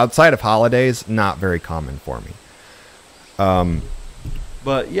 outside of holidays, not very common for me.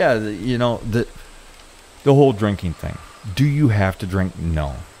 But yeah, the whole drinking thing. Do you have to drink?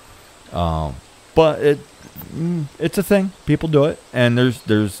 No. But it's a thing. People do it, and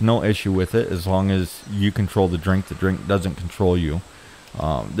there's no issue with it as long as you control the drink. The drink doesn't control you.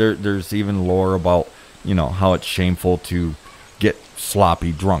 There's even lore about how it's shameful to get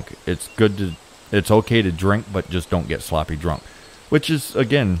sloppy drunk. It's okay to drink, but just don't get sloppy drunk. Which is,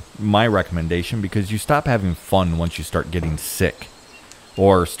 again, my recommendation, because you stop having fun once you start getting sick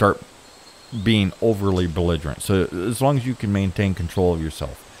or start being overly belligerent. So as long as you can maintain control of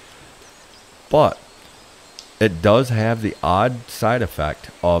yourself. But it does have the odd side effect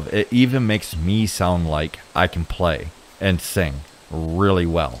of it even makes me sound like I can play and sing really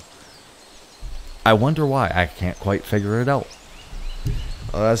well. I wonder why. I can't quite figure it out.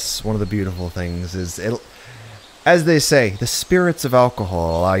 Well, that's one of the beautiful things, is as they say, the spirits of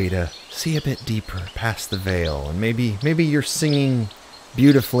alcohol allow you to see a bit deeper past the veil, and maybe you're singing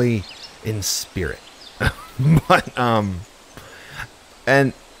beautifully in spirit. But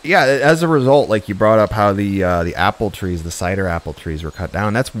And yeah, as a result, like you brought up how the apple trees, the cider apple trees, were cut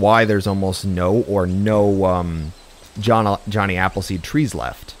down. That's why there's almost no Johnny Appleseed trees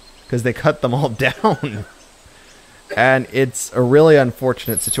left, because they cut them all down. And it's a really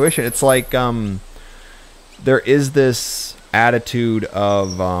unfortunate situation. It's like there is this attitude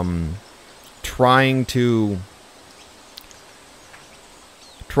of trying to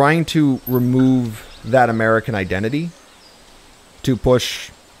remove that American identity to push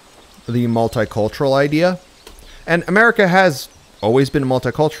the multicultural idea. And America has always been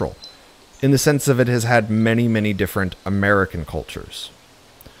multicultural in the sense of it has had many, many different American cultures.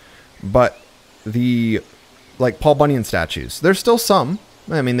 But like Paul Bunyan statues, there's still some.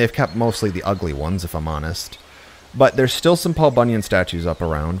 I mean, they've kept mostly the ugly ones, if I'm honest. But there's still some Paul Bunyan statues up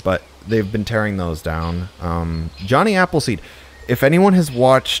around, but they've been tearing those down. Johnny Appleseed, if anyone has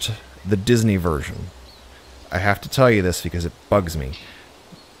watched the Disney version, I have to tell you this because it bugs me.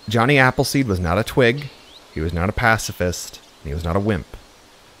 Johnny Appleseed was not a twig. He was not a pacifist. He was not a wimp.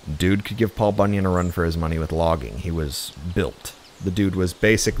 Dude could give Paul Bunyan a run for his money with logging. He was built. The dude was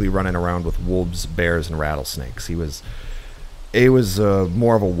basically running around with wolves, bears, and rattlesnakes. He was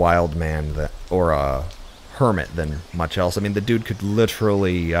more of a wild man or a hermit than much else. I mean, the dude could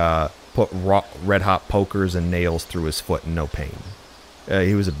literally put red-hot pokers and nails through his foot and no pain.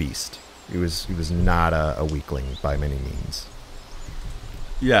 He was a beast. He was not a weakling by many means.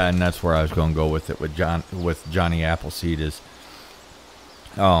 Yeah, and that's where I was going to go with it with Johnny Appleseed is,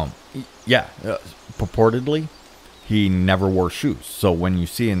 purportedly, he never wore shoes. So when you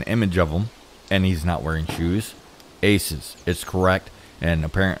see an image of him and he's not wearing shoes, aces, it's correct. And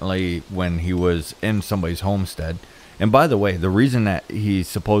apparently when he was in somebody's homestead, and by the way, the reason that he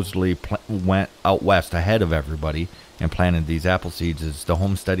supposedly went out west ahead of everybody and planted these apple seeds is the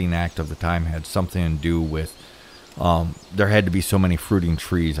Homesteading Act of the time had something to do with there had to be so many fruiting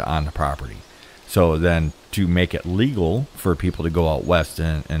trees on the property. So then to make it legal for people to go out west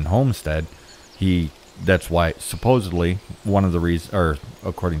and homestead, that's why supposedly one of the reasons, or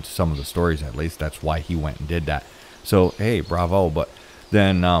according to some of the stories at least, that's why he went and did that. So, hey, bravo. But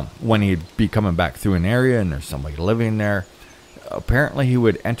then when he'd be coming back through an area and there's somebody living there, apparently he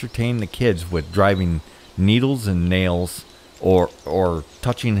would entertain the kids with driving needles and nails or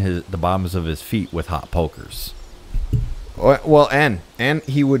touching the bottoms of his feet with hot pokers. Well, and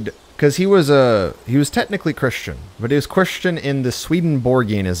he would, because he was technically Christian, but he was Christian in the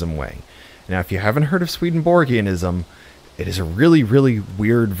Swedenborgianism way. Now, if you haven't heard of Swedenborgianism, it is a really, really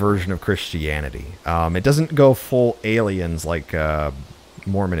weird version of Christianity. It doesn't go full aliens like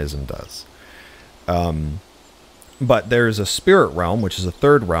Mormonism does. But there's a spirit realm, which is a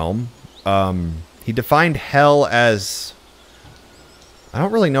third realm. He defined hell as, I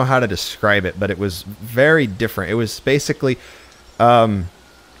don't really know how to describe it, but it was very different. It was basically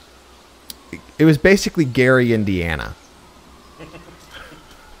Gary, Indiana.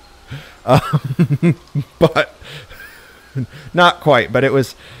 But not quite. But it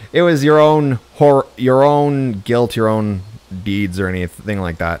was your own your own guilt, your own deeds, or anything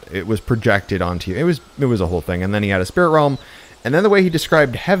like that. It was projected onto you. It was a whole thing. And then he had a spirit realm, and then the way he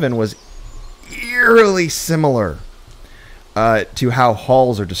described heaven was eerily similar to how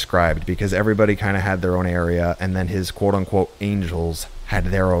halls are described, because everybody kind of had their own area, and then his quote-unquote angels had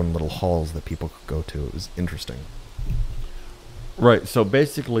their own little halls that people could go to. It was interesting. Right, so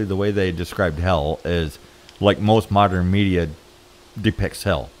basically the way they described hell is like most modern media depicts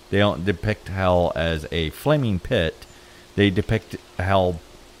hell. They don't depict hell as a flaming pit. They depict hell,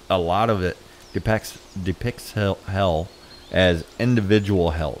 a lot of it depicts hell as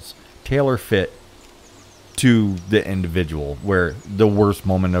individual hells, tailor fit to the individual, where the worst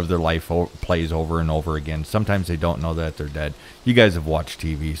moment of their life plays over and over again. Sometimes they don't know that they're dead. You guys have watched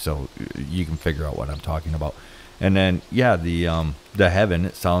TV, so you can figure out what I'm talking about. And then, yeah, the heaven,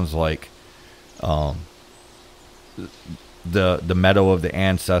 it sounds like the meadow of the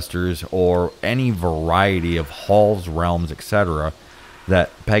ancestors, or any variety of halls, realms, etc. that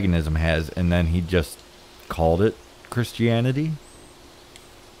paganism has, and then he just called it Christianity,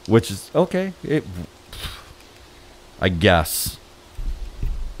 which is okay. I guess.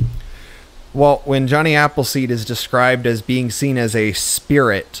 Well, when Johnny Appleseed is described as being seen as a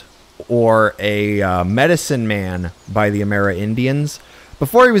spirit or a medicine man by the Amerindians,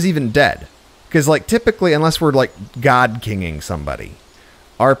 before he was even dead, because like typically, unless we're like God kinging somebody,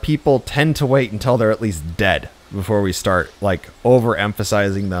 our people tend to wait until they're at least dead before we start like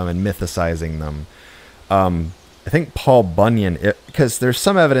overemphasizing them and mythicizing them. I think Paul Bunyan, because there's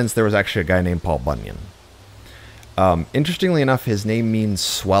some evidence there was actually a guy named Paul Bunyan. Interestingly enough, his name means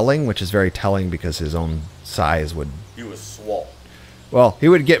swelling, which is very telling because his own size would... He was swole. Well, he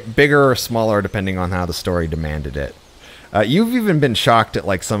would get bigger or smaller depending on how the story demanded it. You've even been shocked at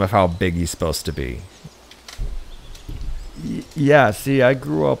like some of how big he's supposed to be. Yeah, see, I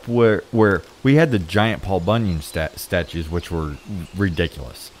grew up where we had the giant Paul Bunyan statues, which were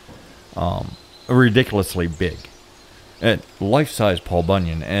ridiculous, ridiculously big. And life-size Paul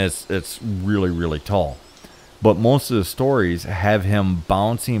Bunyan, and it's really, really tall. But most of the stories have him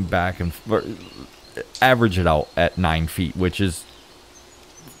bouncing back and average it out at 9 feet, which is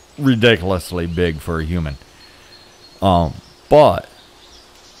ridiculously big for a human. But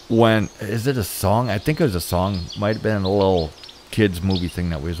when, is it a song? I think it was a song. Might have been a little kids movie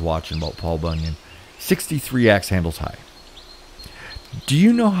thing that we was watching about Paul Bunyan. 63 axe handles high. Do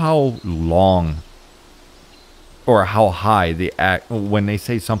you know how long or how high the axe, when they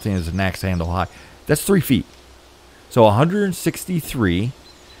say something is an axe handle high, that's 3 feet. So 163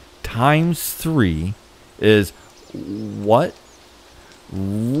 times 3 is what?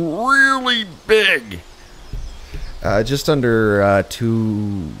 Really big. Just around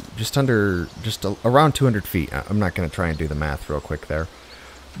 200 feet. I'm not going to try and do the math real quick there.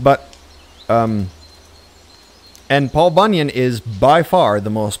 But, and Paul Bunyan is by far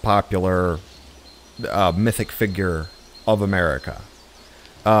the most popular mythic figure of America.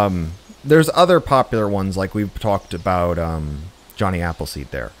 There's other popular ones, like we've talked about Johnny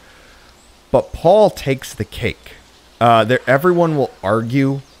Appleseed there. But Paul takes the cake. Everyone will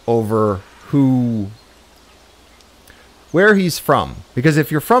argue over where he's from. Because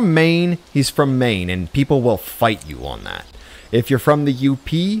if you're from Maine, he's from Maine, and people will fight you on that. If you're from the UP,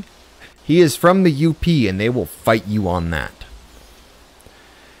 he is from the UP, and they will fight you on that.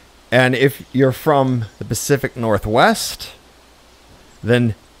 And if you're from the Pacific Northwest,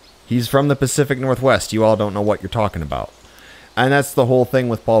 then he's from the Pacific Northwest. You all don't know what you're talking about. And that's the whole thing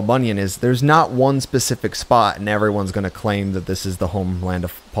with Paul Bunyan, is there's not one specific spot, and everyone's going to claim that this is the homeland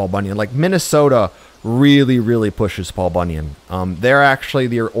of Paul Bunyan. Like Minnesota really, really pushes Paul Bunyan. They're actually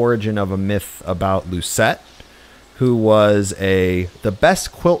the origin of a myth about Lucette, who was the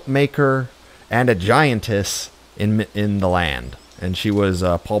best quilt maker and a giantess in the land. And she was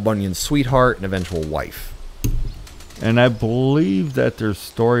Paul Bunyan's sweetheart and eventual wife. And I believe that there's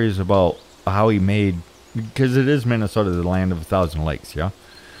stories about how he made, because it is Minnesota, the land of 1,000 lakes, yeah?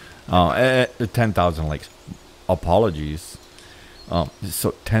 10,000 lakes. Apologies.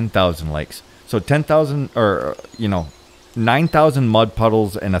 So 10,000 lakes. So 10,000, or, 9,000 mud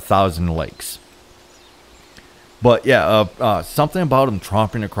puddles and 1,000 lakes. But yeah, something about him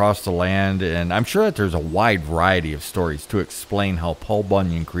tromping across the land, and I'm sure that there's a wide variety of stories to explain how Paul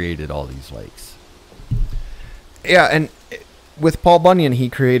Bunyan created all these lakes. Yeah, and with Paul Bunyan, he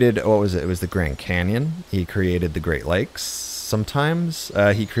created, what was it? It was the Grand Canyon. He created the Great Lakes sometimes.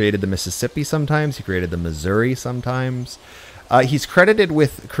 He created the Mississippi sometimes. He created the Missouri sometimes. He's credited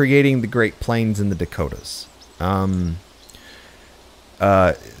with creating the Great Plains in the Dakotas.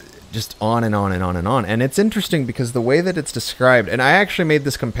 Just on and on and on and on. And it's interesting because the way that it's described, and I actually made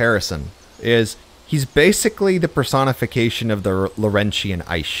this comparison, is he's basically the personification of the Laurentian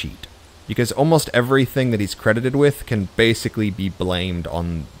ice sheet. Because almost everything that he's credited with can basically be blamed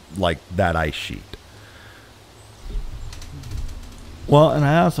on, like, that ice sheet. Well, and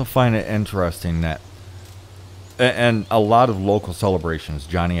I also find it interesting that, and a lot of local celebrations,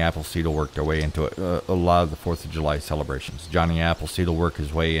 Johnny Appleseed will work their way into it. A lot of the 4th of July celebrations, Johnny Appleseed will work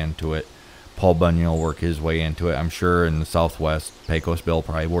his way into it. Paul Bunyan will work his way into it. I'm sure in the Southwest, Pecos Bill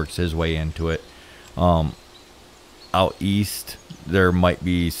probably works his way into it. Out east, there might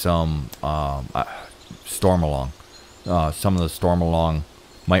be some Stormalong. Some of the Stormalong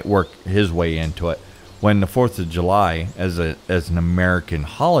might work his way into it. When the 4th of July, as an American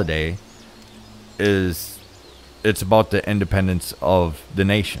holiday, it's about the independence of the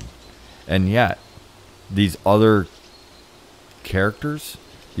nation. And yet, these other characters,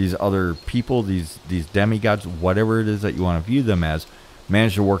 these other people, these demigods, whatever it is that you want to view them as,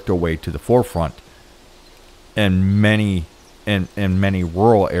 manage to work their way to the forefront in many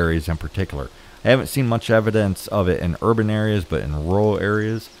rural areas in particular. I haven't seen much evidence of it in urban areas, but in rural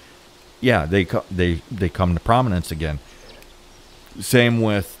areas, yeah, they come to prominence again. Same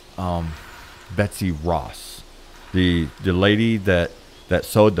with Betsy Ross, the lady that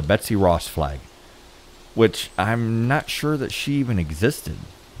sewed the Betsy Ross flag, which I'm not sure that she even existed.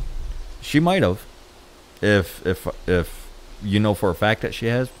 She might have, if you know for a fact that she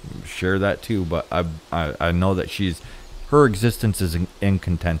has, share that too. But I know that her existence is in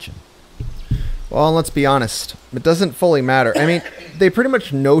contention. Well, let's be honest. It doesn't fully matter. I mean, they pretty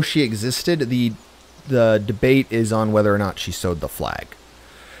much know she existed. The debate is on whether or not she sewed the flag.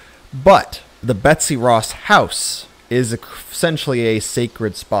 But the Betsy Ross house is essentially a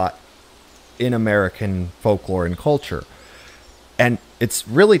sacred spot in American folklore and culture. And it's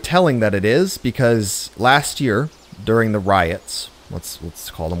really telling that it is, because last year during the riots, let's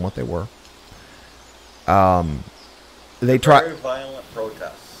call them what they were, they tried very violent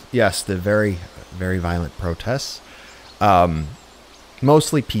protests. Yes, the very, very violent protests.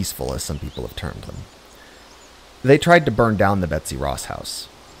 Mostly peaceful, as some people have termed them. They tried to burn down the Betsy Ross house.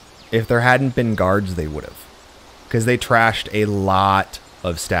 If there hadn't been guards, they would have. Because they trashed a lot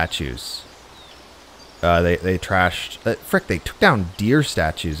of statues. They trashed... they took down deer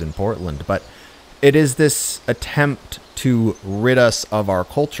statues in Portland. But it is this attempt to rid us of our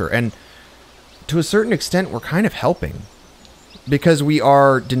culture. And to a certain extent, we're kind of helping. Because we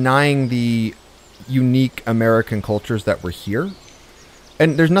are denying the unique American cultures that were here.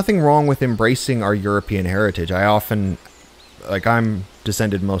 And there's nothing wrong with embracing our European heritage. I'm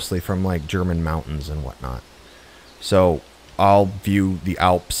descended mostly from like German mountains and whatnot. So I'll view the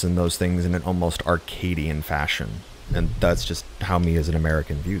Alps and those things in an almost Arcadian fashion. And that's just how me as an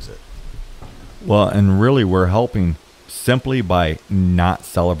American views it. Well, and really we're helping simply by not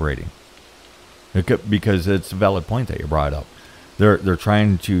celebrating. Because it's a valid point that you brought up. They're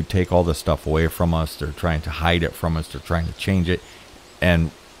trying to take all this stuff away from us. They're trying to hide it from us. They're trying to change it.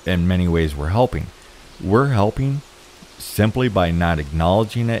 And in many ways we're helping. We're helping simply by not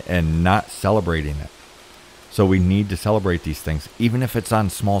acknowledging it and not celebrating it. So we need to celebrate these things, even if it's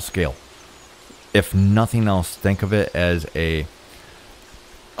on small scale. If nothing else, think of it as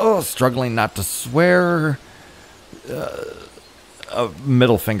struggling not to swear, a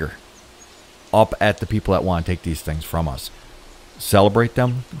middle finger up at the people that want to take these things from us. Celebrate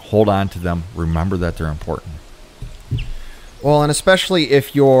them, hold on to them, remember that they're important. Well, and especially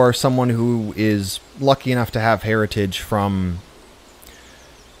if you're someone who is lucky enough to have heritage from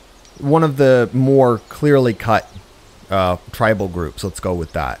one of the more clearly cut tribal groups. Let's go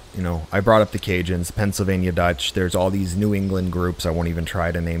with that. You know, I brought up the Cajuns, Pennsylvania Dutch. There's all these New England groups. I won't even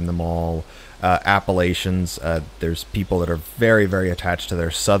try to name them all. Appalachians. There's people that are very, very attached to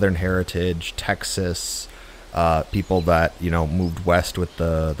their Southern heritage. Texas. People that, moved west with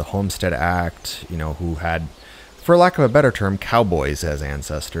the Homestead Act, who had, for lack of a better term, cowboys as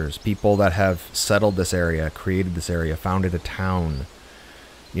ancestors. People that have settled this area, created this area, founded a town.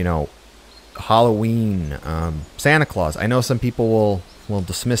 Halloween, Santa Claus. I know some people will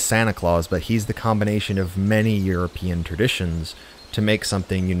dismiss Santa Claus, but he's the combination of many European traditions to make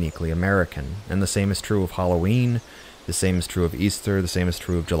something uniquely American. And the same is true of Halloween. The same is true of Easter. The same is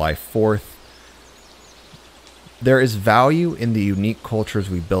true of July 4th. There is value in the unique cultures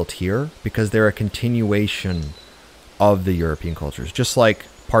we built here because they're a continuation of the European cultures. Just like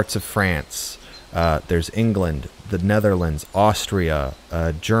parts of France, there's England, the Netherlands, Austria,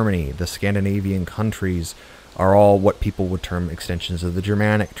 Germany, the Scandinavian countries are all what people would term extensions of the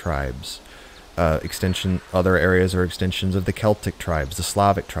Germanic tribes. Other areas are extensions of the Celtic tribes, the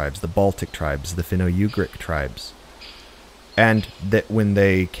Slavic tribes, the Baltic tribes, the Finno-Ugric tribes. And that when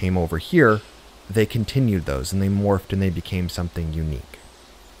they came over here, they continued those and they morphed and they became something unique.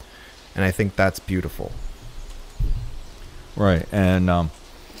 And I think that's beautiful. Right. And I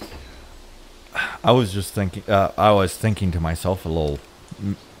was just thinking, to myself a little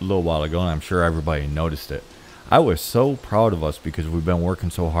while ago, and I'm sure everybody noticed it. I was so proud of us because we've been working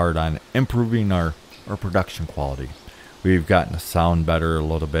so hard on improving our production quality. We've gotten the sound better a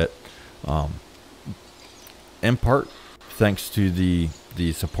little bit, in part thanks to the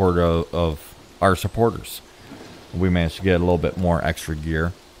support of our supporters. We managed to get a little bit more extra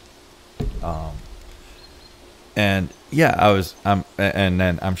gear. And yeah, and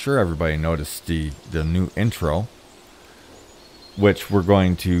then I'm sure everybody noticed the new intro, which we're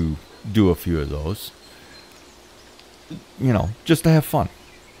going to do a few of those. Just to have fun.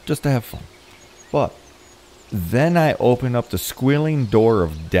 But then I opened up the squealing door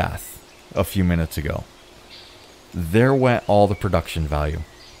of death a few minutes ago. There went all the production value.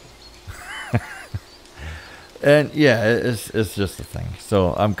 And yeah, it's just a thing.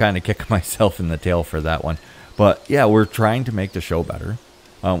 So I'm kind of kicking myself in the tail for that one. But yeah, we're trying to make the show better.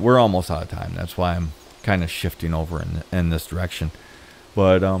 We're almost out of time. That's why I'm kind of shifting over in this direction.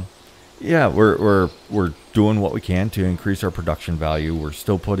 But yeah, we're doing what we can to increase our production value. We're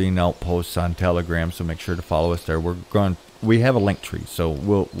still putting out posts on Telegram, so make sure to follow us there. We have a link tree, so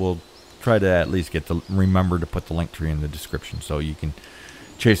we'll try to at least remember to put the link tree in the description so you can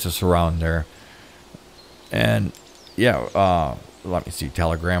chase us around there. And yeah, let me see,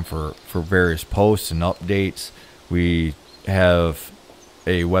 Telegram for various posts and updates. We have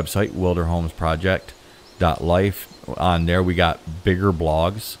a website, wilderhomesproject.life. On there we got bigger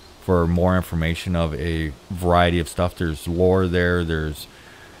blogs for more information of a variety of stuff. There's lore there.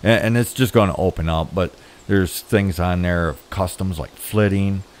 And it's just going to open up, but there's things on there of customs like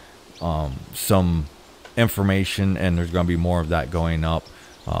flitting, some information, and there's going to be more of that going up.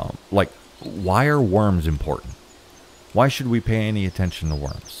 Like, why are worms important? Why should we pay any attention to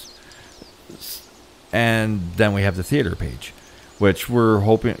worms? And then we have the theater page, which we're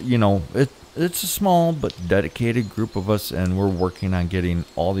hoping, it's a small but dedicated group of us, and we're working on getting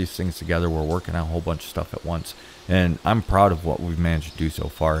all these things together. We're working on a whole bunch of stuff at once, and I'm proud of what we've managed to do so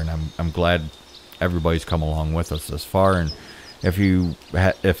far, and I'm glad everybody's come along with us this far. And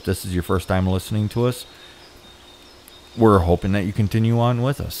if this is your first time listening to us, we're hoping that you continue on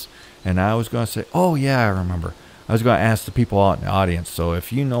with us. And I was going to say, oh yeah, I remember. I was going to ask the people out in the audience. So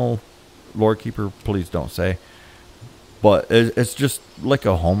if you know Lord Keeper, please don't say. But it's just like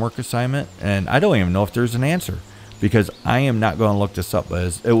a homework assignment, and I don't even know if there's an answer, because I am not going to look this up.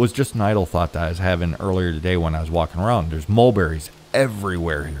 But it was just an idle thought that I was having earlier today when I was walking around. There's mulberries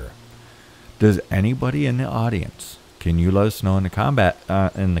everywhere here. Does anybody in the audience, can you let us know in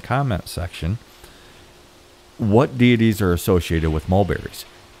the comment section, what deities are associated with mulberries?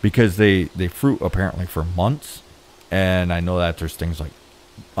 Because they fruit apparently for months, and I know that there's things like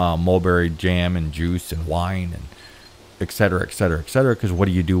mulberry jam and juice and wine and et cetera, et cetera, et cetera. Because what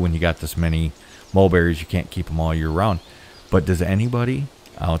do you do when you got this many mulberries? You can't keep them all year round. But does anybody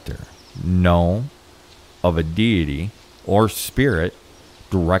out there know of a deity or spirit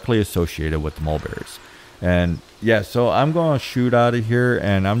directly associated with the mulberries? And yeah, so I'm going to shoot out of here,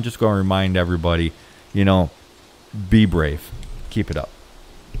 and I'm just going to remind everybody, be brave. Keep it up.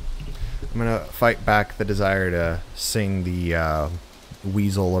 I'm going to fight back the desire to sing the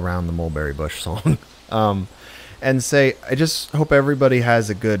weasel around the mulberry bush song. And say, I just hope everybody has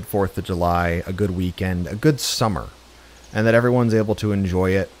a good 4th of July, a good weekend, a good summer, and that everyone's able to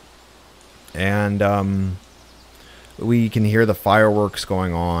enjoy it. And we can hear the fireworks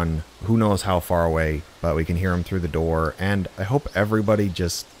going on, who knows how far away, but we can hear them through the door. And I hope everybody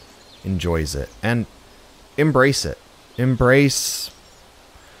just enjoys it and embrace it. Embrace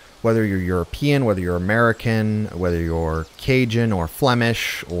whether you're European, whether you're American, whether you're Cajun or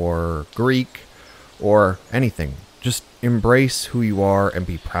Flemish or Greek or anything. Just embrace who you are and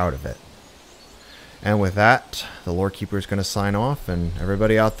be proud of it. And with that, the Lore Keeper is going to sign off, and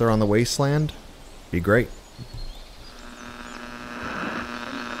everybody out there on the Wasteland, be great.